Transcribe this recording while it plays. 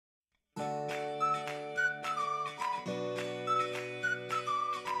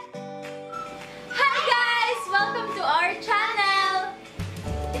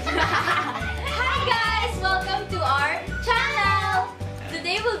Hi guys! Welcome to our channel!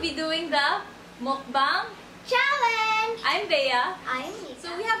 Today we'll be doing the Mukbang Challenge! I'm Bea. I'm Micah.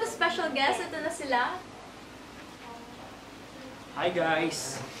 So we have a special guest. Ito na sila. Hi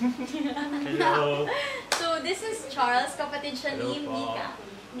guys! Hello! So this is Charles, kapatid siya ni Hello po. Micah.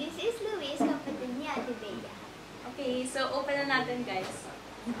 This is Luis, kapatid niya, Ate Bea. Okay, so open na natin guys.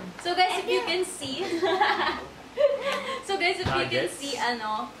 So guys, if you can see,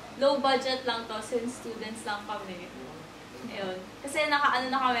 low budget lang to since students lang kami. Ayun. Kasi naka-ano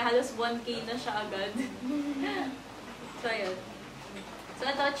na kami, halos 1K na siya agad. So ayun. So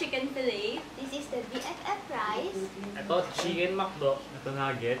ito, chicken fillet. This is the BFF rice. Ito, chicken McDo. Ito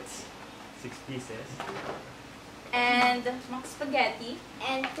nuggets. 6 pieces. And mac spaghetti.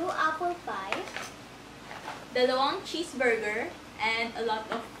 And 2 apple pie. Dalawang cheeseburger. And a lot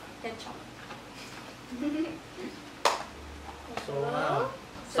of ketchup. So,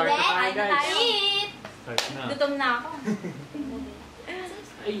 So start na tayo kain na guys. tayo. Start na. Gutom na ako.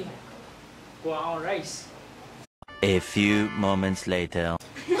 Ay, kuha akong rice. A few moments later.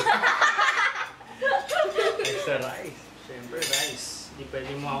 Extra rice. Siyempre rice. Hindi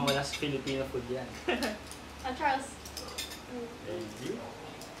pwede mo akong wala sa Filipino food yan. Charles. Thank you.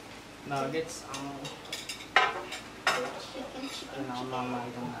 Nuggets ang... Ito na akong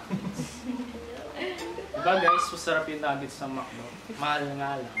mamahit ng nuggets. Diba guys, masarap yung nuggets ng McDo. Mahal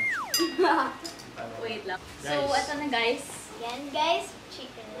nga lang. Wait lang. Guys. So, ito na guys. Yan guys,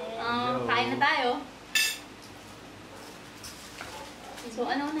 chicken. Kain na tayo. So,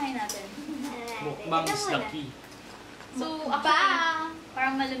 ano unahin natin? Mukbang is the key. So, actually,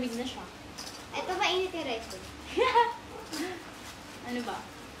 parang malamig na siya. Ito mainit yung rice ko. Ano ba?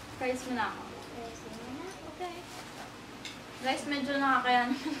 Fries mo na ako. Rice mo na. Okay. Guys, medyo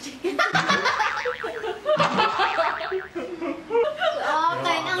nakakaya ng chicken.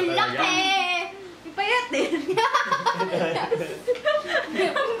 Okay, ang laki! Payat din.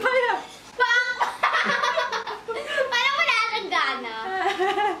 Ang payat. Parang wala kang gana.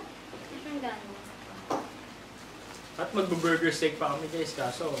 Ang gana. At mag-burger steak pa kami guys,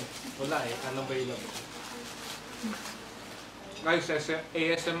 kaso wala eh, unavailable. Guys,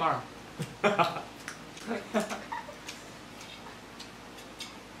 ASMR.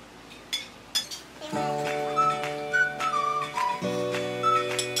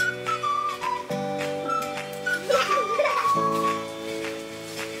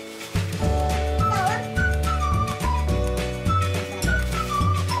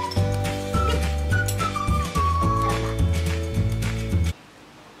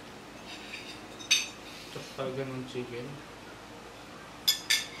 Talaga ng chicken.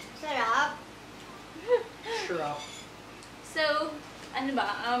 Sarap. Sarap. So, ano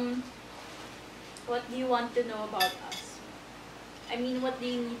ba? What do you want to know about us? I mean, what do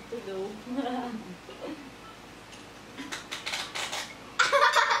you need to know?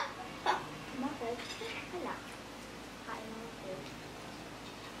 Bakit? Wala. Kain mo ko.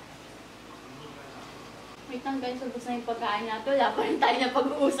 Wait lang guys, ubos na yung pagkain natin. Wala pa rin tayo na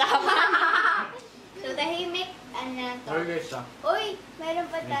pag-uusapan. So, tahimik. Ano to? Sorry guys ah. Uy, meron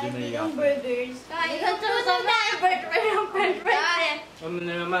pa tayo Medyo ditong naiyak. burgers. Kain ka sa mga birthday ng birthday. Ano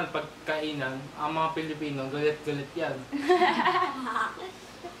na naman, pagkainan, ang mga Pilipino, galit-galit yan.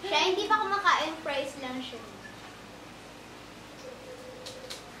 Siya hindi pa kumakain, price lang siya.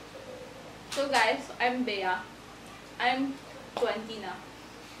 So guys, I'm Bea. I'm 20 na.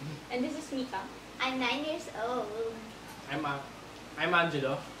 And this is Micah. I'm 9 years old. I'm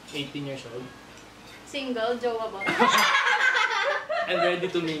Angelo, 18 years old. Single, jowa ba? And ready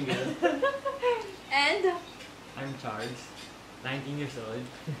to mingle. And I'm Charles, 19 years old.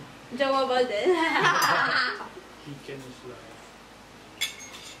 jowa ba din? Chicken is life.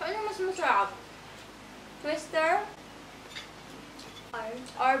 Ano mas masarap? Twister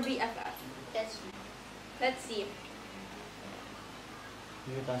or BFF? That's Let's see.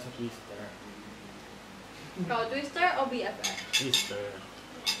 Dito tayo sa Twister. Ikaw, Twister o BFF? Twister.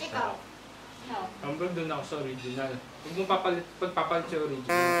 ikaw. No. Hanggang doon ako sa original. Huwag mo pagpapalit sa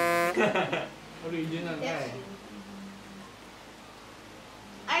original. Original nga eh.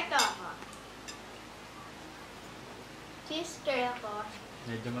 Ito ako. Sister ako.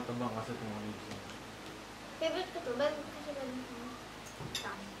 Medyo matabang kasi itong original. Favorite ko to. Ba't kasi ganun ko?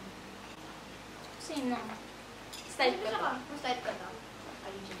 Same lang. Style ko to. Style ko to.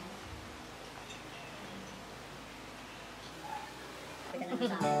 Original. Sa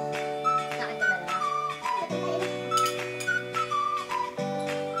akin na lang.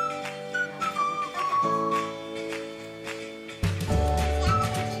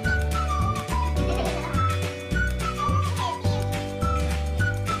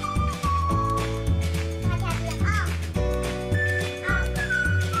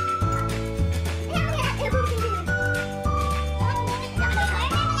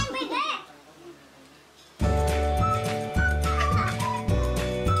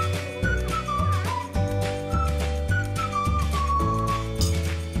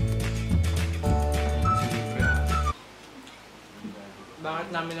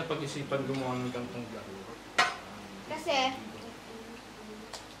 namin na pag-isipan gumawa ng gantong vlog? Kasi,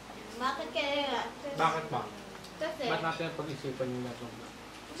 bakit kaya? Bakit ba? Kasi, Ba't natin na pag-isipan yung gantong vlog?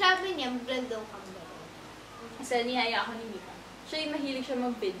 sabi niya, vlog daw kami. Kasi niyaya ako ni Mika. Siya yung mahilig siya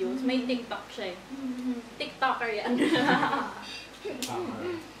mag-videos. May TikTok siya eh. TikToker yan.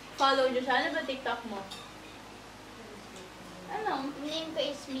 Follow niyo siya. Ano ba TikTok mo? Ano? Name ko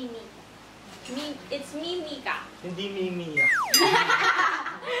is Mimi. It's me, Mika. Hindi Mimi ah.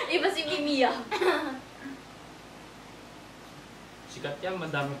 Iba si Mimiya. Sikat yan,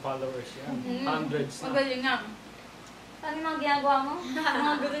 madaming followers yan. Hundreds na. Magaling nga. Paano yung mga ginagawa mo?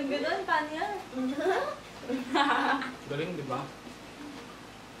 Mga gulon-gulon? Paano yan? Galing, di ba?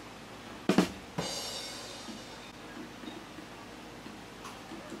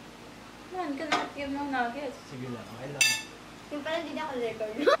 Man, ka nakatiyam ng nuggets. Sige lang, okay lang. Yung pala hindi na ako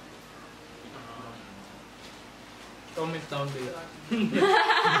record. Comment down below.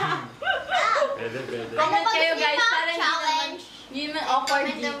 Pwede. Comment ba kayo gusto guys, niyo para hindi naman, challenge? hindi naman awkward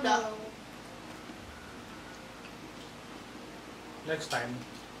Comment down dito. below. Next time,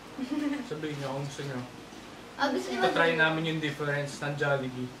 sabihin nyo kung gusto nyo. Gusto niyo Ito-try namin yung difference ng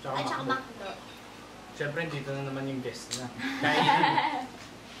Jollibee tsaka At saka McDo. McDo. Siyempre, dito na naman yung guest na. Kaya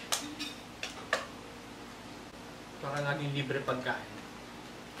baka naging libre pagkain.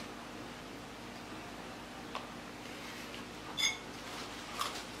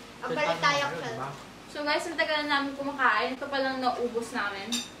 Balik tayo Ayun, sa... diba? So guys, ang tagal na namin kumakain. Ito palang naubos namin.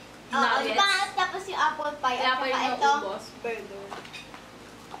 Oo, di ba? Nuggets. Tapos yung apple pie. Kaya At pa saka yung ito, naubos. burger.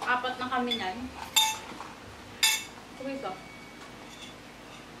 Apat na kami nan. Wait ka.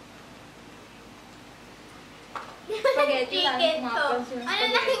 Spaghetti lang. Chicken Mga to. pansin ng Ano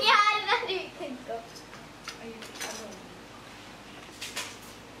spaghetti. nangyari na chicken ko? Ayun, ano.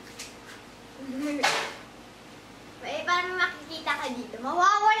 Eh, paano makikita ka dito?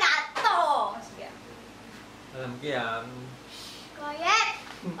 Mawawala to! Oh, sige. Alam ko yan. Quiet!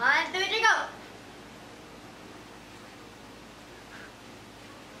 1, 2, 3, go!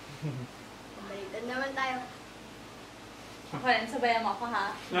 Baliktad naman tayo. Okay, sabayan mo ako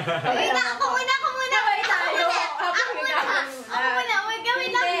ha. Wait na, ako muna! Sabay tayo. Ako muna! Ako muna! Wait, gawin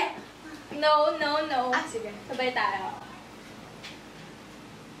lang! Hindi. No. Ah, sige. Sabay tayo.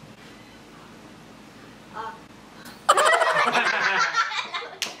 Ah.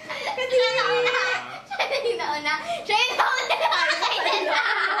 Kasi Siya yung nauna! Siya yung nauna!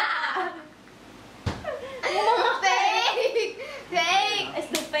 Fake! Fake! is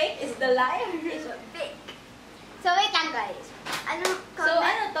the fake is the lie. It's a fake. So, wait lang guys. Anong So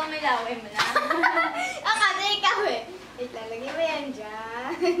ano to, may laway mo na? Kasi ikaw eh. Wait lang, lagyan mo yan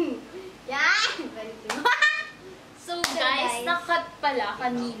dyan. Yan! Balik mo. So So, guys, guys. nakat pala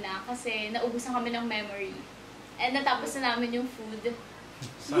kanina kasi naubusan kami ng memory. And natapos na namin yung food.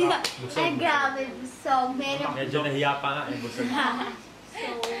 Sarap. Ay, grabe. So, meron. Medyo nahiya pa nga eh. Busog.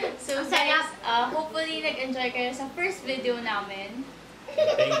 So Ang guys, sarap. hopefully nag-enjoy kayo sa first video namin.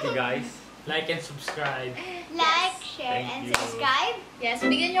 Thank you guys. Like and subscribe. Like, share, Thank and you. subscribe. Yes,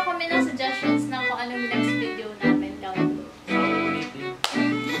 bigyan nyo kami ng suggestions ng kung anong next video namin down below. Sa ulitin.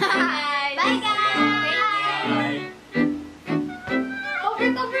 Bye! Bye, guys! Bye.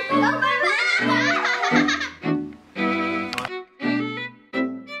 Cover! Bye, bye!